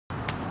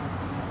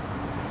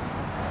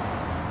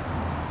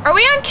Are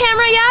we on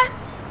camera yet?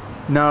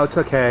 No, it's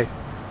okay.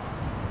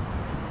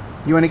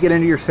 You want to get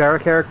into your Sarah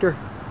character?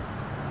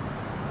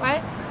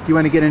 What? Do you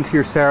want to get into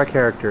your Sarah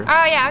character?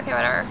 Oh yeah, okay,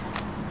 whatever.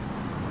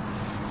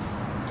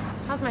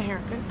 How's my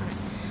hair? Good?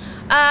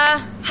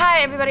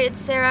 Hi everybody, it's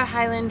Sarah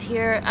Hyland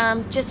here.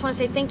 Just want to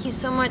say thank you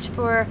so much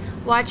for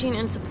watching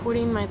and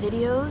supporting my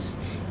videos,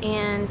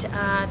 and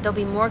there'll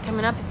be more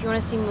coming up. If you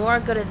want to see more,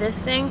 go to this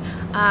thing.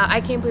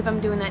 I can't believe I'm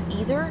doing that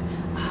either.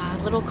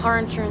 Little car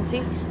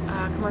insurance-y,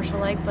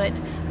 commercial-like, but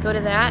go to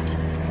that,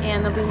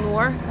 and there'll be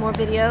more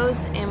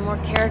videos and more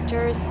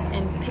characters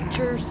and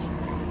pictures.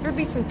 There'll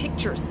be some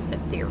pictures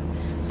up there,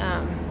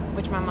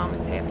 which my mom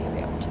is happy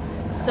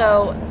about.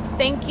 So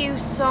thank you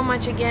so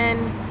much again.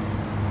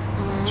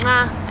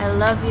 Mwah, I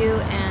love you,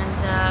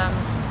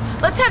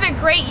 and let's have a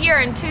great year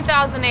in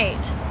 2008.